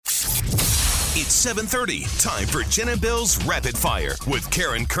It's 7:30. Time for Jen and Bill's Rapid Fire with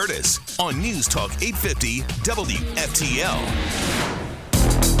Karen Curtis on News Talk 850 WFTL.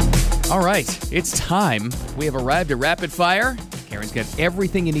 All right, it's time. We have arrived at Rapid Fire. Karen's got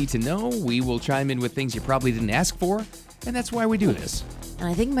everything you need to know. We will chime in with things you probably didn't ask for, and that's why we do this. And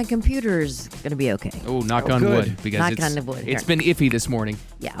I think my computer's going to be okay. Oh, knock on wood. Because knock on wood. It's been iffy this morning.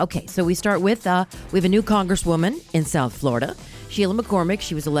 Yeah, okay. So we start with, we have a new congresswoman in South Florida. Sheila McCormick.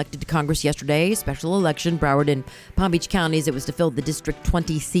 She was elected to Congress yesterday. Special election, Broward and Palm Beach counties. It was to fill the District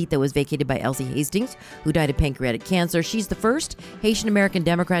 20 seat that was vacated by Elsie Hastings, who died of pancreatic cancer. She's the first Haitian-American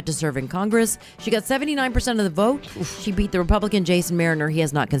Democrat to serve in Congress. She got 79% of the vote. She beat the Republican Jason Mariner. He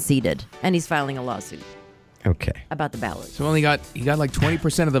has not conceded, and he's filing a lawsuit. Okay. About the ballot. So he got like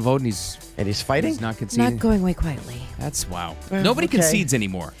 20% of the vote, and he's fighting? He's not conceding? Not going away quietly. That's wow. Nobody concedes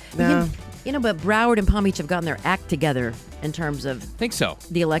anymore. No. You know, but Broward and Palm Beach have gotten their act together in terms of think so.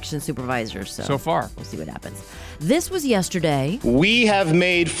 The election supervisors. So far. We'll see what happens. This was yesterday. We have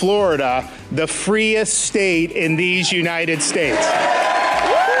made Florida the freest state in these United States.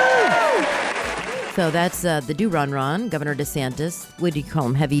 So that's the do-ron-ron, Governor DeSantis. What do you call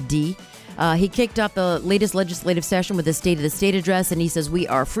him? Heavy D. He kicked off the latest legislative session with his State of the State address, and he says we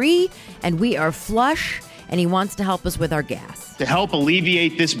are free and we are flush, and he wants to help us with our gas. To help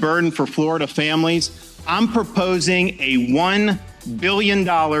alleviate this burden for Florida families, I'm proposing a $1 billion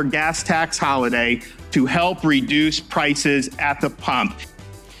gas tax holiday to help reduce prices at the pump.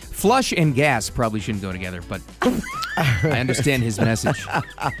 Flush and gas probably shouldn't go together, but I understand his message.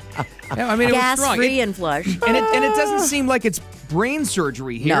 I mean, it gas was strong. Free and flush. And it doesn't seem like it's brain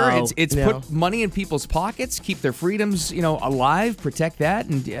surgery here. No. It's put money in people's pockets, keep their freedoms, alive, protect that,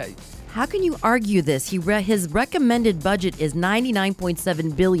 and how can you argue this? His recommended budget is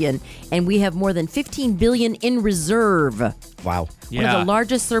 $99.7 billion, and we have more than $15 billion in reserve. Wow. One of the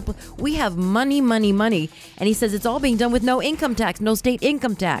largest surplus. We have money, and he says it's all being done with no income tax, no state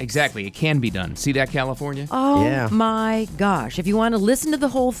income tax. Exactly. It can be done. See that, California? Oh, my gosh. If you want to listen to the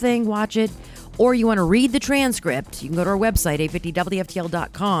whole thing, watch it, or you want to read the transcript, you can go to our website,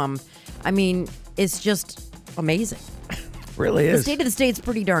 850WFTL.com. I mean, it's just amazing. Really is. The State of the State's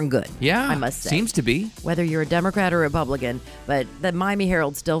pretty darn good. Yeah, I must say. Seems to be. Whether you're a Democrat or Republican, but the Miami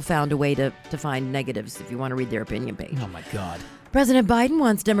Herald still found a way to find negatives if you want to read their opinion page. Oh, my God. President Biden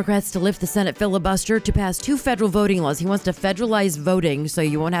wants Democrats to lift the Senate filibuster to pass 2 federal voting laws. He wants to federalize voting so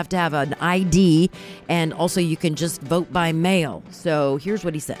you won't have to have an ID, and also you can just vote by mail. So here's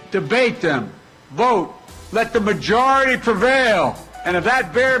what he said. Debate them. Vote. Let the majority prevail. And if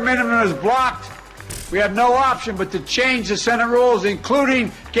that bare minimum is blocked, we have no option but to change the Senate rules,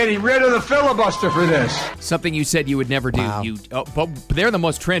 including getting rid of the filibuster for this. Something you said you would never do. Wow. But they're the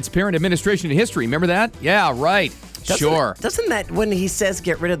most transparent administration in history. Remember that? Yeah, right. Doesn't that, when he says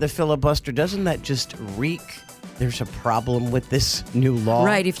get rid of the filibuster, doesn't that just reek? There's a problem with this new law.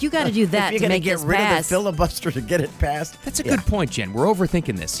 Right, if you got to do that if to make get this rid pass. of the filibuster to get it passed. That's a good point, Jen. We're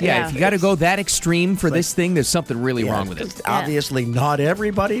overthinking this. Yeah. If you got to go that extreme for this thing, there's something really wrong with it. Obviously, not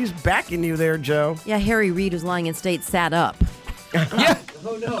everybody's backing you there, Joe. Yeah, Harry Reid, who's lying in state, sat up. Yeah.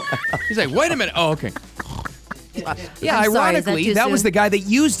 Oh, no. He's like, wait a minute. Oh, okay. Yeah, I'm sorry, ironically, that was the guy that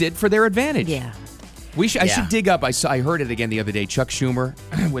used it for their advantage. Yeah. I should dig up. I heard it again the other day. Chuck Schumer,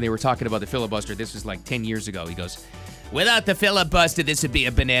 when they were talking about the filibuster, this was like 10 years ago. He goes, without the filibuster, this would be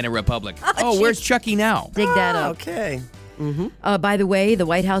a banana republic. Oh, where's Chucky now? Dig that up. Okay. By the way, the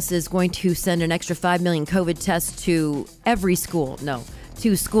White House is going to send an extra 5 million COVID tests to every school. No,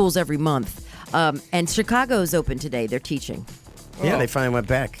 2 schools every month. And Chicago's open today. They're teaching. Yeah, they finally went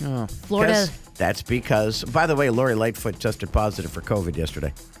back. Florida. That's because, by the way, Lori Lightfoot tested positive for COVID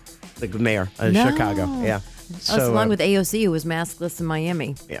yesterday. The mayor of No. Chicago. Yeah. So, along with AOC, who was maskless in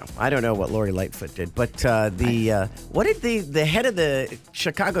Miami. Yeah, I don't know what Lori Lightfoot did, but what did the head of the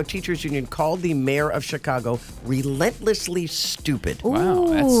Chicago Teachers Union call the mayor of Chicago relentlessly stupid? Wow,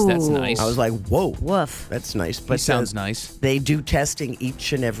 that's nice. I was like, whoa. Woof. That's nice. But sounds nice. They do testing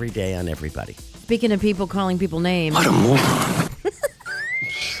each and every day on everybody. Speaking of people calling people names. What a moron.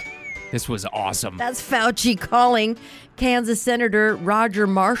 This was awesome. That's Fauci calling Kansas Senator Roger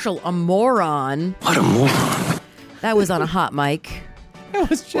Marshall a moron. What a moron. That was on a hot mic. He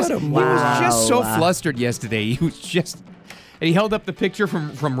was just so flustered yesterday. He was just, and he held up the picture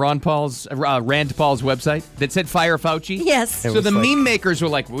from Rand Paul's website that said "Fire Fauci." Yes. So the meme makers were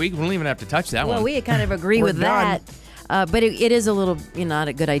like, "We don't even have to touch that one." Well, we kind of agree with that. But it is a little, not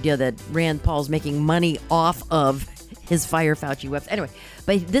a good idea that Rand Paul's making money off of his Fire Fauci website. Anyway,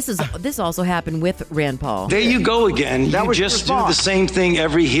 but this also happened with Rand Paul. There you go again. You just do the same thing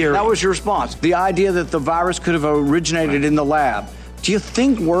every hearing. That was your response. The idea that the virus could have originated in the lab. Do you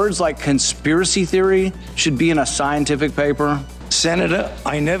think words like conspiracy theory should be in a scientific paper? Senator,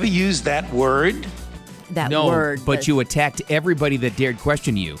 I never used that word. That word. But you attacked everybody that dared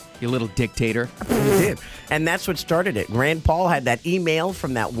question you little dictator. You did. And that's what started it. Rand Paul had that email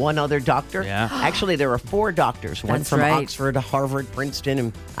from that one other doctor. Yeah. Actually, there were 4 doctors. One That's from right. Oxford, Harvard, Princeton,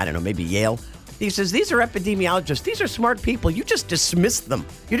 and I don't know, maybe Yale. He says, these are epidemiologists. These are smart people. You just dismissed them.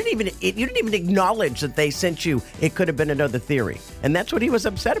 You didn't even acknowledge that they sent you. It could have been another theory. And that's what he was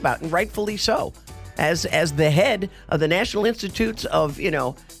upset about, and rightfully so. As the head of the National Institutes of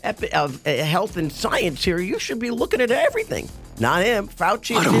Health and Science here, you should be looking at everything. Not him.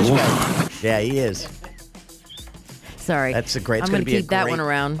 Fauci is his guy. Yeah, he is. Sorry. That's a great. I'm going to keep that one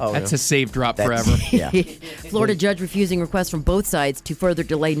around. Oh, That's a safe drop That's- forever. Yeah. Florida judge refusing requests from both sides to further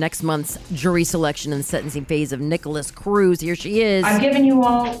delay next month's jury selection in the sentencing phase of Nicholas Cruz. Here she is. I've given you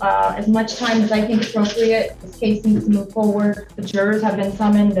all as much time as I think appropriate. This case needs to move forward. The jurors have been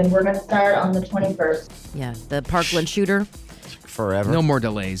summoned, and we're going to start on the 21st. Yeah, the Parkland shooter. Forever. No more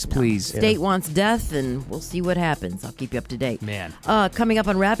delays, please. State wants death, and we'll see what happens. I'll keep you up to date. Man. Coming up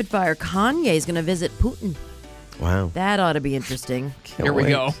on Rapid Fire, Kanye is going to visit Putin. Wow. That ought to be interesting. Here we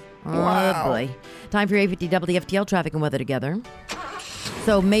go. Oh, boy. Time for your 850 WFTL traffic and weather together.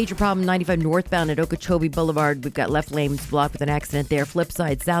 So, major problem 95 northbound at Okeechobee Boulevard. We've got left lanes blocked with an accident there. Flip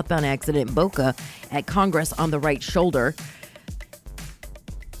side, southbound accident in Boca at Congress on the right shoulder.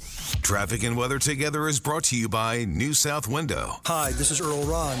 Traffic and weather together is brought to you by New South Window. Hi, this is Earl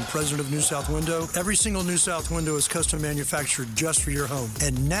Ron, president of New South Window. Every single New South window is custom manufactured just for your home.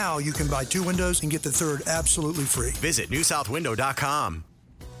 And now you can buy 2 windows and get the third absolutely free. Visit newsouthwindow.com.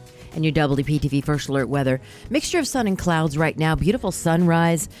 And your WPTV First Alert weather. Mixture of sun and clouds right now. Beautiful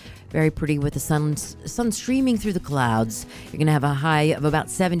sunrise. Very pretty with the sun streaming through the clouds. You're going to have a high of about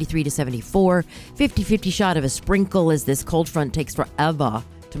 73 to 74. 50-50 shot of a sprinkle as this cold front takes forever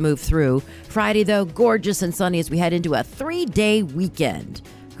to move through. Friday, though, gorgeous and sunny as we head into a 3-day weekend.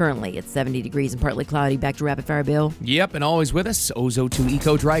 Currently, it's 70 degrees and partly cloudy. Back to Rapid Fire, Bill. Yep, and always with us, Ozo2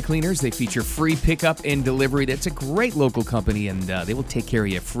 Eco Dry Cleaners. They feature free pickup and delivery. That's a great local company, and they will take care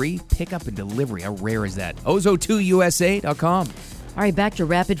of you. Free pickup and delivery. How rare is that? Ozo2USA.com. All right, back to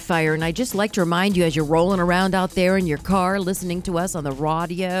Rapid Fire. And I just like to remind you as you're rolling around out there in your car listening to us on the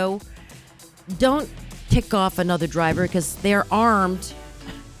radio, don't tick off another driver because they're armed.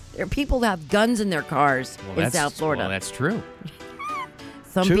 There are people that have guns in their cars in South Florida. Well, that's true.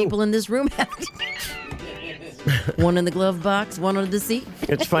 Some people in this room have one in the glove box, one under the seat.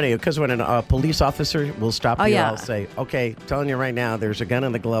 It's funny because when a police officer will stop you, yeah. I'll say, okay, telling you right now, there's a gun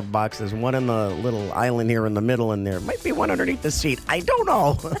in the glove box. There's one in the little island here in the middle, and there might be one underneath the seat. I don't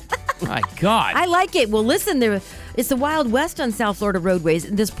know. My God. I like it. Well, listen, it's the Wild West on South Florida roadways.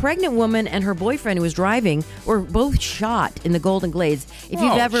 This pregnant woman and her boyfriend who was driving were both shot in the Golden Glades. If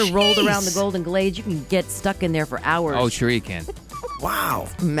you've ever rolled around the Golden Glades, you can get stuck in there for hours. Oh, sure you can. Wow.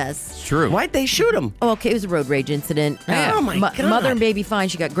 Mess. It's true. Why'd they shoot him? Oh, okay, it was a road rage incident. Oh, my God. Mother and baby fine.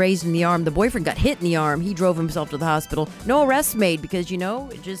 She got grazed in the arm. The boyfriend got hit in the arm. He drove himself to the hospital. No arrests made because,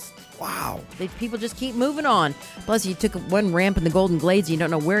 it just... Wow. People just keep moving on. Plus, you took one ramp in the Golden Glades and you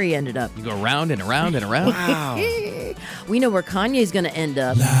don't know where he ended up. You go round and around and around. Wow. We know where Kanye's going to end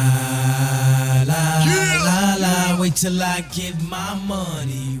up. Wait till I get my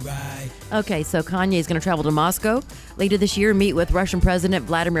money right. Okay, so Kanye is going to travel to Moscow later this year, meet with Russian President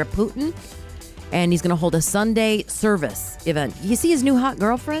Vladimir Putin, and he's going to hold a Sunday service event. You see his new hot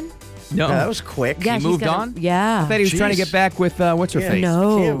girlfriend? No. That was quick. Yeah, He moved on? Yeah. I thought he was trying to get back with, what's her face?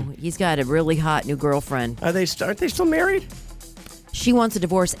 No, Kim. he's got a really hot new girlfriend. Aren't they still married? She wants a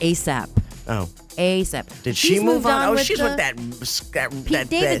divorce ASAP. Oh. ASAP. Did She's she move moved on? Oh, with she's with that Pete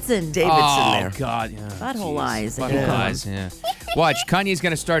Davidson. Oh, there. God. Yeah. Butthole eyes. Butthole eyes, yeah. Watch, Kanye's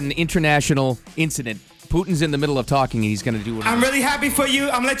going to start an international incident. Putin's in the middle of talking, and he's going to do what I'm really happy for you.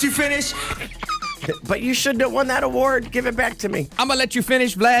 I'm going to let you finish. But you shouldn't have won that award. Give it back to me. I'm going to let you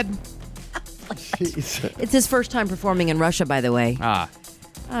finish, Vlad. It's his first time performing in Russia, by the way. Ought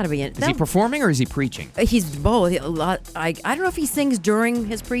to be Is he performing or is he preaching? He's both. I don't know if he sings during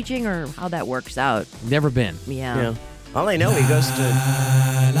his preaching or how that works out. Never been. Yeah. All I know, he goes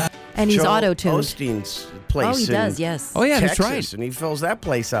to And he's Joel auto-tuned. Osteen's place. Oh, he in does, yes. Oh, yeah, Texas, that's right. And he fills that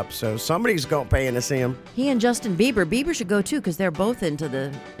place up. So somebody's paying to see him. He and Justin Bieber. Bieber should go too because they're both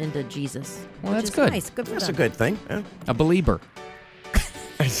into Jesus. Well, which that's is good. Nice. Good for That's them. a good thing. Yeah. A believer.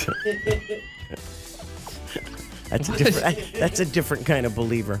 That's a different kind of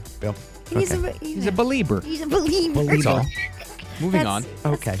believer, Bill. He's Okay. He's a believer. He's a believer. That's all. Moving on.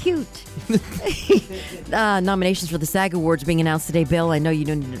 Okay. Cute. Nominations for the SAG Awards being announced today, Bill. I know you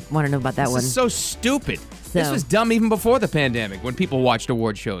didn't want to know about that This one. is so stupid. This was dumb even before the pandemic when people watched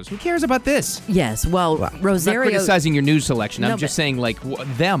award shows. Who cares about this? Yes, well, Rosario... I'm not criticizing your news selection. I'm No, just but- saying, like,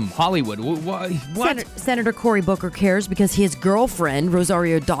 them, Hollywood. What? Senator Cory Booker cares because his girlfriend,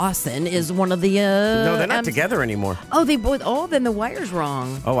 Rosario Dawson, is one of the... No, they're not together anymore. Oh, they both... Oh, then the wire's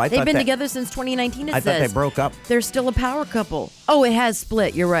wrong. Oh, I They've thought been that- together since 2019, it I says. thought they broke up. They're still a power couple. Oh, it has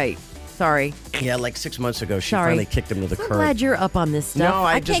split. You're right. Sorry. Yeah, like 6 months ago, she Sorry. finally kicked him to the I'm curb. glad you're up on this stuff. No,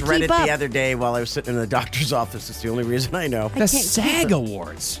 I just can't read keep it up. the other day while I was sitting in the doctor's office. It's the only reason I know. The SAG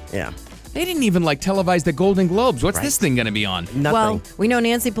Awards. Yeah. They didn't even, like, televise the Golden Globes. What's Right. this thing going to be on? Nothing. Well, we know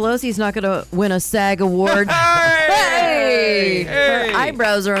Nancy Pelosi's not going to win a SAG award. Hey! Her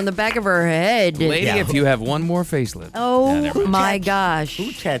eyebrows are on the back of her head. Lady, if you have one more facelift. Oh, my gosh.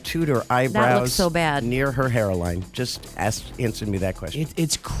 Who tattooed her eyebrows so bad. near her hairline? Just answer me that question.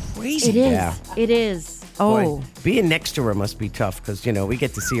 It's crazy. It is. Yeah. It is. Boy, Oh. being next to her must be tough because, you know, we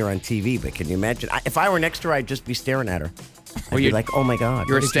get to see her on TV, but can you imagine? If I were next to her, I'd just be staring at her. I'd be you're- like, oh my God.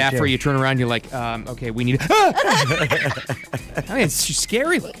 You're what a did you staffer, do? you turn around, you're like, okay, we need... I mean, it's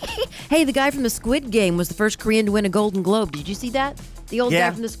scary. Hey, the guy from the Squid Game was the first Korean to win a Golden Globe. Did you see that? The old Yeah.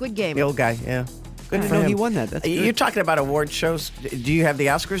 guy from the Squid Game. The old guy, yeah. Good I didn't for know him. he won that. That's You're good. talking about award shows. Do you have the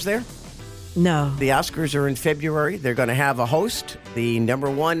Oscars there? No. The Oscars are in February. They're going to have a host. The number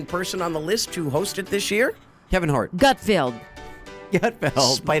one person on the list to host it this year, Kevin Hart. Gutfeld.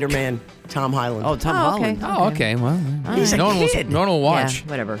 Gutfeld. Spider-Man, Tom Holland. Oh, Tom Oh, okay. Holland. Oh, okay, well... He's a no one kid. No one will watch. Yeah,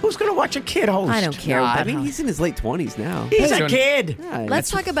 whatever. Who's going to watch a kid host? I don't care. I about mean, how- he's in his late 20s now. He's Hey. a kid. Yeah, Let's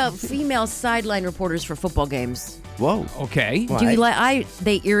talk about female sideline reporters for football games. Whoa. Okay. Why? Do you like?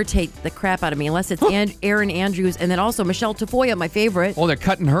 They irritate the crap out of me unless it's Erin Andrews and then also Michelle Tafoya, my favorite. Well, they're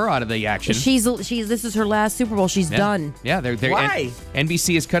cutting her out of the action. She's this is her last Super Bowl. She's Yeah. done. Yeah, they're Why?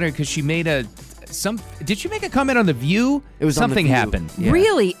 NBC is cutting her because she made did she make a comment on The View? It was on The something View. happened. Yeah.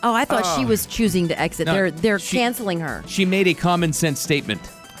 Really? Oh, I thought she was choosing to exit. No, they're she- canceling her. She made a common sense statement,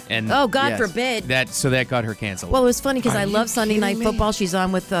 and Oh, God Yes. forbid. that got her canceled. Well, it was funny because Are I you love Sunday Night kidding me? Football. She's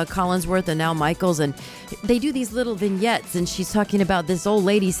on with Collinsworth and now Michaels, and they do these little vignettes, and she's talking about this old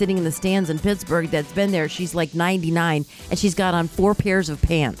lady sitting in the stands in Pittsburgh that's been there. She's like 99, and she's got on 4 pairs of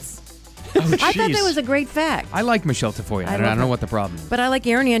pants. I thought that was a great fact. I like Michelle Tafoya. I love don't know her. what the problem is. But I like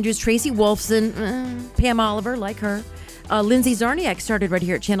Erin Andrews, Tracy Wolfson, Pam Oliver, like her. Lindsay Zarniak started right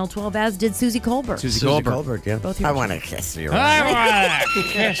here at Channel 12, as did Susie Colbert. Susie Goldberg. yeah. Both here. I want to kiss you. I want to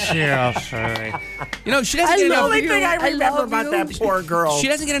kiss you. You know, she doesn't get the enough. only thing I I remember love about you. that poor girl. She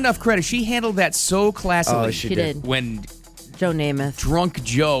doesn't get enough credit. She handled that so classily. Oh, she She did. When Joe Namath. drunk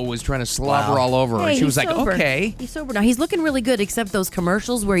Joe was trying to slobber all over her, Hey, and she he's was like, sober. "Okay." He's sober now. He's looking really good, except those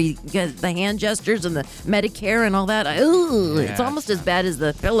commercials where you get the hand gestures and the Medicare and all that. Ooh, it's Yeah. almost as bad as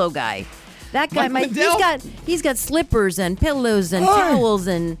the pillow guy. That guy, Mike Lindell? he's got slippers and pillows and towels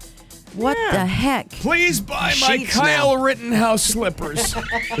and what the heck? Please buy my Sheets Kyle now. Rittenhouse slippers.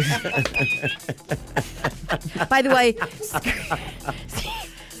 By the way,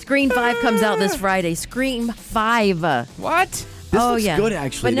 Scream 5 comes out this Friday. Scream 5. What? This oh looks yeah, good,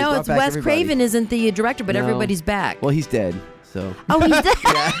 actually. But They no, brought it's back Wes everybody. Craven isn't the director, but No. everybody's back. Well, he's dead, so. Oh, he's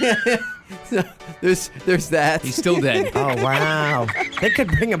dead. So there's that. He's still dead. Oh, wow. They could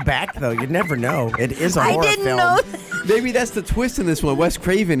bring him back, though. You'd never know. It is a I horror didn't film. know. Maybe that's the twist in this one. Wes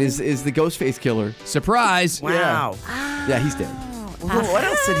Craven is the Ghostface killer. Surprise. Wow. Yeah, he's dead. Well, what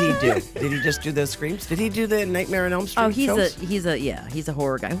else did he do? Did he just do the screams? Did he do the Nightmare on Elm Street Oh, he's shows? a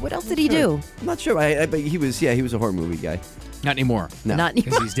horror guy. What else did he do? I'm not sure, but he was a horror movie guy. Not anymore. No. Not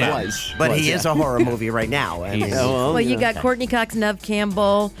Because he's dead. But he yeah. is a horror movie right now. He is. Oh, Well, you yeah. got Courtney Cox, Nev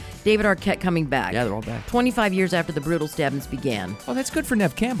Campbell, David Arquette coming back. Yeah, they're all back. 25 years after the brutal stabbings began. Oh, that's good for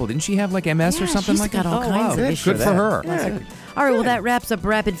Nev Campbell. Didn't she have like MS or something she's like got that? all kinds of good. issues. Good for her. All right, well, that wraps up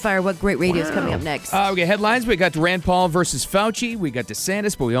Rapid Fire. What great radio is coming up next? We got headlines. We got Rand Paul versus Fauci. We got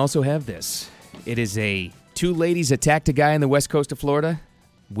DeSantis, but we also have this. It is two ladies attacked a guy in the west coast of Florida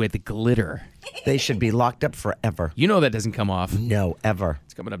with glitter. They should be locked up forever. You know that doesn't come off. No, ever.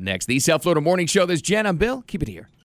 It's coming up next. The South Florida Morning Show. There's Jen. I'm Bill. Keep it here.